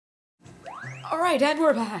Alright, and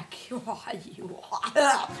we're back. Phlegm.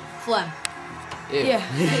 Ew. Yeah.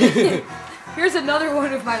 Here's another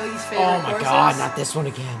one of my least favorite Oh my courses. god, not this one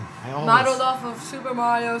again. Modeled off of Super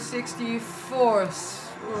Mario 64.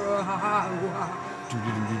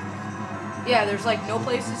 Yeah, there's like no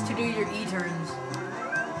places to do your E-turns.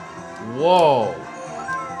 Whoa.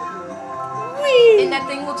 And that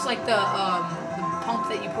thing looks like the pump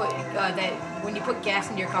that you put, that when you put gas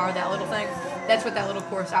into your car, that little thing. That's what that little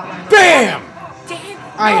course outline looks BAM! like. Damn!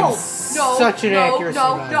 I am such an accuracy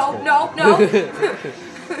No.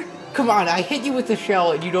 Come on, I hit you with the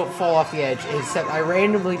shell and you don't fall off the edge, except I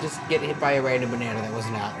randomly just get hit by a random banana that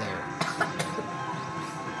wasn't out there.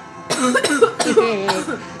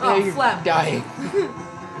 Oh, you're phlegm. dying.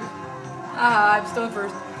 I'm still in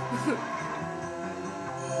first.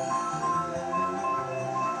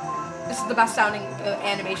 This is the best sounding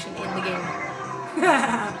animation in the game.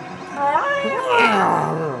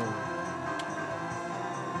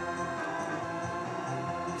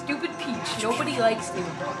 Stupid Peach. Nobody likes you.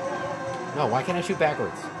 No, why can't I shoot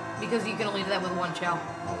backwards? Because you can only do that with one shell.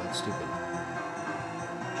 Oh, that's stupid.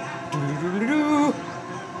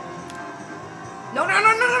 No.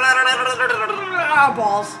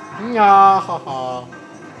 Balls. It's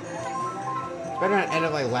better not end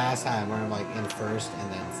up like last time where I'm like in first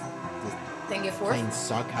and then Then get fourth. plain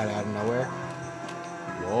suck out of nowhere.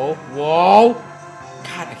 Whoa.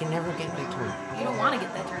 God, I can never get that turn. You don't want to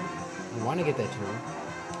get that turn. I want to get that turn.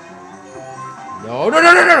 No.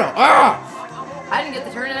 Ah! I didn't get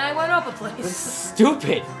the turn and I went up a It's place.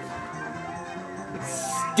 stupid.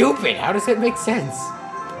 It's stupid. How does that make sense?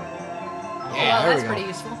 Yeah, Well, there that's we go. pretty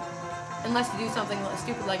useful. Unless you do something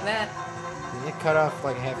stupid like that. It cut off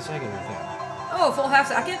like a half a second right there. Oh, full half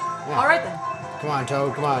second? Yeah. Alright then. Come on,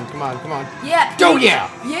 Toad. Come on. Yeah, Peach. Oh, yeah.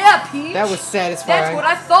 Yeah, Peach. That was satisfying. That's what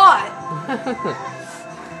I thought.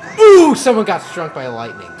 Ooh, someone got struck by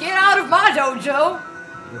lightning. Get out of my dojo.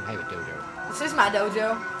 You don't have a dojo. This is my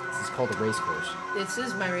dojo. This is called a race course. This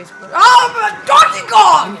is my race course. Oh, my Donkey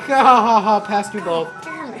Kong! Ha past you both.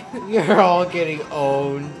 Damn it. You're all getting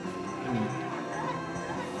owned.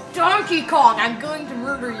 Donkey Kong, I'm going to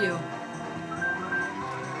murder you.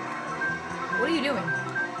 What are you doing?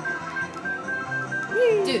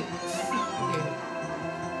 Dude.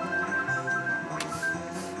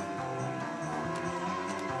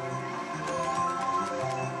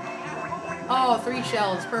 Oh, 3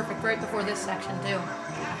 shells. Perfect. Right before this section, too.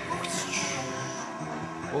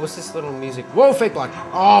 What was this little music? Whoa, fake block.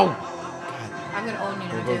 Oh. God. I'm going to own you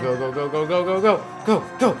now,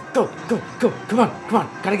 Go. Come on.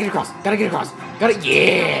 Gotta get across.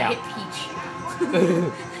 Yeah. Hit Peach.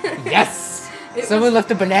 Yes. Someone left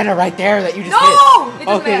a banana right there that you just hit. No! It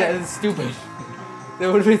doesn't Okay, matter. that is stupid. That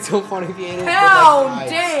would have been so funny if you ate it. Oh,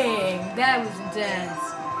 dang. That was intense.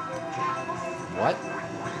 What?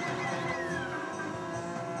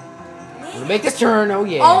 I'm gonna make this turn. Oh,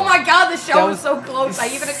 yeah. Oh my god, the show That was so close. I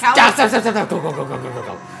even accounted. Stop.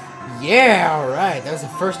 Go. Yeah, alright. That was the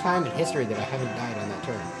first time in history that I haven't died on that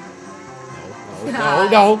turn.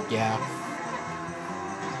 No. Yeah.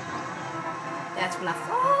 That's what I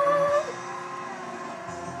thought.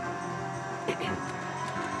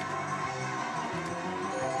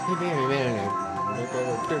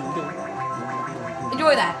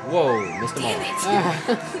 Enjoy that. Whoa, missed them all.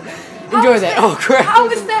 Damn Enjoy that. Oh, crap. How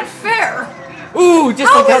is that fair? Ooh,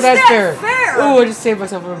 just like how is that's that fair. fair? Ooh, I just saved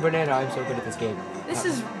myself from a banana. I'm so good at this game. This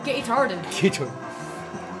is gay-tarded.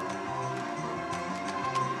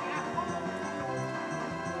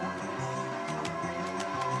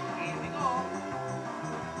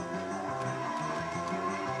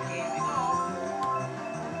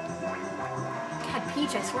 God,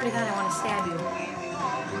 Peach, I swear to God, I want to stab you.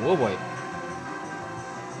 Whoa, boy.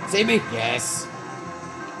 Save me. Yes.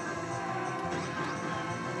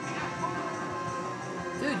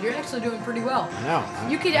 Dude, you're actually doing pretty well. I know.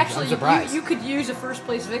 You could I'm actually, surprised. you could use a first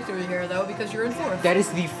place victory here though, because you're in fourth. That is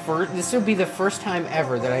the first. This will be the first time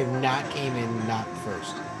ever that I've not came in not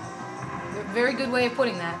first. Very good way of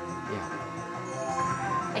putting that.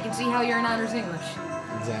 Yeah. I can see how you're in honors English.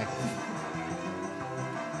 Exactly.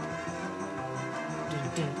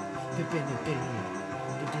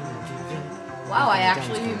 Wow, I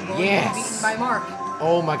actually am going to be beaten by Mark.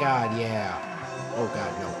 Oh my god, yeah. Oh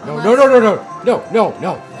god, no.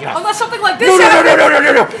 No. Yeah. Unless something like this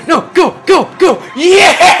No. Go.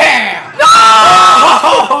 Yeah! No!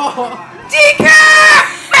 DK!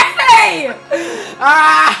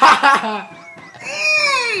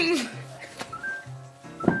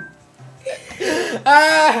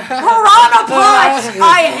 Piranha Pots!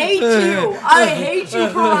 I hate you,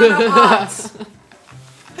 Piranha Pots!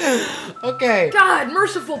 Okay. God,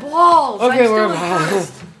 merciful balls. Okay, I'm we're still in about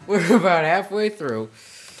first. we're about halfway through.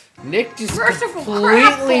 Nick just Merciful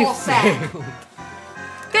completely crap, sack. failed.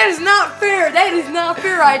 That is not fair. That is not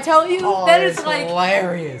fair. I tell you. Oh, that is that's like.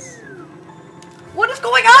 hilarious. What is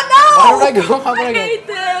going on now? Why don't I go? How did I go? hate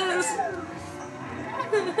this.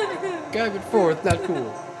 Guy but fourth, not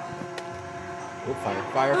cool. Oh, fire!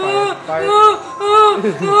 Fire!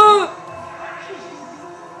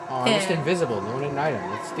 Oh, I'm just invisible. No one didn't item.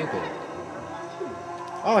 That's stupid.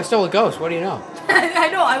 Oh, I stole a ghost. What do you know? I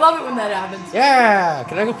know. I love it when that happens. Yeah.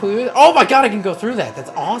 Can I go through it? Oh my god, I can go through that. That's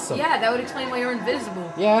awesome. Yeah, that would explain why you're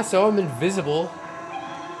invisible. Yeah, so I'm invisible.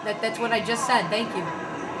 That's what I just said. Thank you.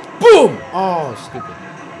 Boom! Oh, stupid.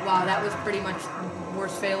 Wow, that was pretty much the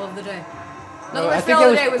worst fail of the day. No, No, the I worst think fail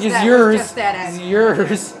of the that day was that. yours. Was just that It's act.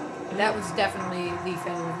 yours. That was definitely the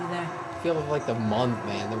fail of the day. Feel like the month,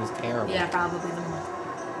 man. That was terrible. Yeah, probably the month.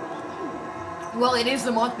 Well, it is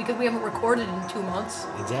the month because we haven't recorded in 2 months.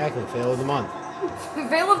 Exactly. Fail of the month.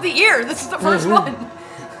 Fail of the year. This is the first one.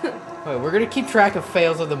 Wait, we're gonna keep track of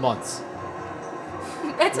fails of the months.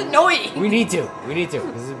 That's annoying. We need to. We need to.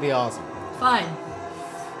 This would be awesome. Fine.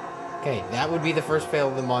 Okay, that would be the first fail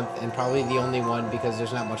of the month, and probably the only one because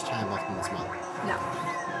there's not much time left in this month. No.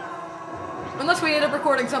 Unless we end up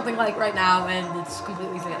recording something like right now and it's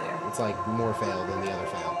completely failure. It's like more fail than the other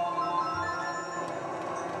fail.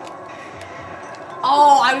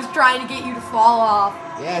 Oh, I was trying to get you to fall off.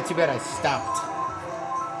 Yeah, too bad I stopped.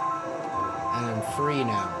 And I'm free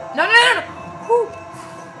now. No, no, no, no. Woo.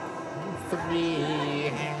 I'm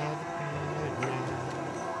free.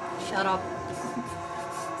 Shut up.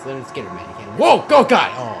 So then it's get him, man. You can't. Whoa! Go,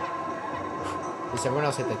 God! Oh. At least everyone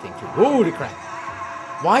else hit that thing too. Holy crap!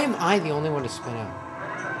 Why am I the only one to spin out?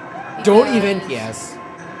 Don't even. Yes.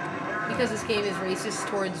 Because this game is racist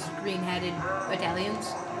towards green-headed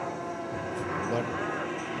Italians. But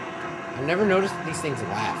I've never noticed that these things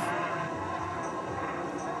laugh.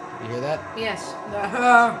 You hear that? Yes.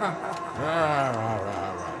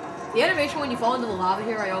 The animation when you fall into the lava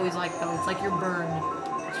here, I always like though. It's like you're burned.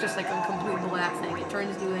 It's just like a complete black thing. It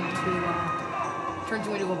turns you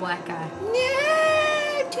into a black guy.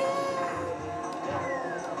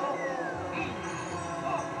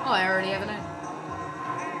 Oh, I already have an eye.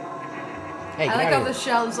 Hey, I get like out how of the here.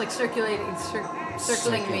 shell is like circulating me.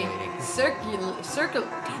 Circle.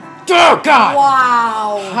 Oh God!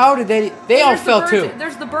 Wow. How did they? They all There's the fell burnt- too.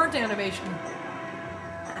 There's the burnt animation.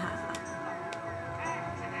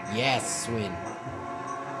 Yes, win.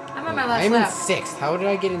 I'm on my last I'm in lap. 6th. How did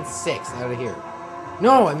I get in 6th out of here?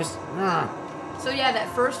 No, I missed. So yeah, that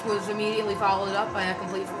first was immediately followed up by a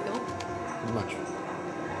complete fail. Pretty much.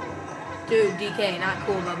 Dude, DK, not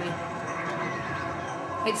cool, Bubby.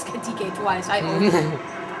 I just got DK twice. I own it.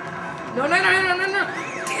 No.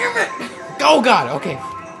 Damn it! Oh God! Okay.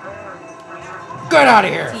 Get out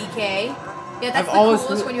of here! DK. Yeah, that's I've the always-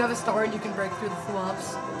 coolest when you have a star and you can break through the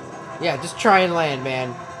swamps. Yeah, just try and land,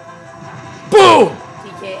 man. Boom!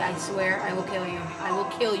 DK, I swear, I will kill you. I will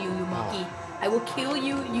kill you, you monkey. I will kill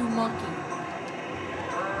you, you monkey.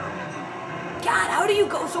 God, how do you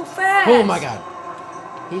go so fast? Oh my God.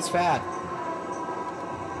 He's fat.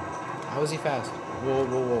 How is he fast?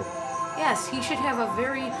 Whoa. Yes, he should have a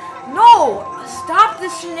very... No! Stop the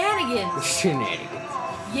shenanigans! Shenanigans.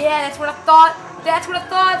 Yeah, that's what I thought. That's what I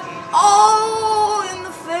thought. Oh, in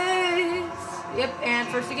the face. Yep, and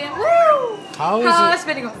first again. Woo! How is it?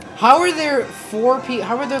 Spinning off. How are there 4 people?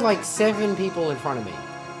 How are there like 7 people in front of me?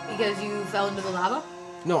 Because you fell into the lava?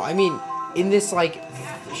 No, I mean in this like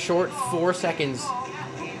short 4 seconds.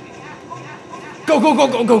 Go! It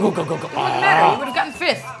wouldn't matter. You would have gotten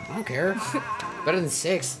 5th. I don't care. Better than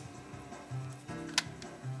 6th.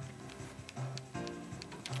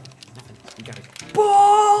 Nothing. You gotta go.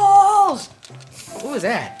 Balls! What was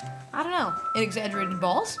that? I don't know. Exaggerated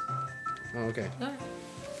balls? Oh, okay.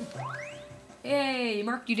 Yay,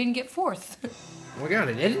 Mark, you didn't get 4th. Oh my God,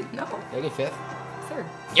 I didn't. No, Did I get 5th? 3rd.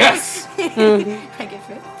 Yes. I get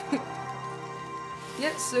 5th.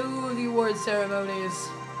 Yet so the award ceremonies.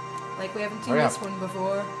 Like we haven't seen Hurry this up. one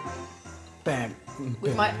before. Bam.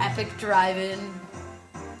 With my epic drive-in.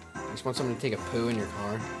 I just want someone to take a poo in your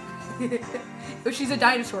car. If she's a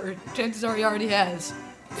dinosaur, chances are he already has.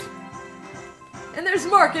 And there's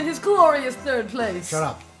Mark in his glorious 3rd place. Shut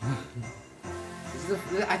up.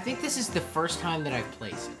 I think this is the first time that I've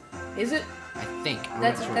placed. Is it? I think. I'm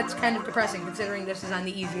That's not sure. that's kind of depressing considering this is on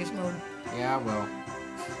the easiest mode. Yeah, well.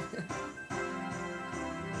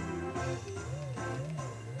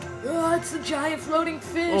 Oh, it's the giant floating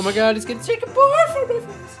fish. Oh my God, it's gonna take a bar from my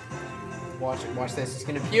face. Watch this. It's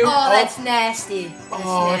gonna puke. Oh, that's nasty. That's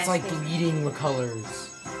Oh, it's nasty. like bleeding with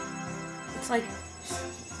colors. It's like,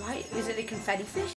 why? Is it a confetti fish?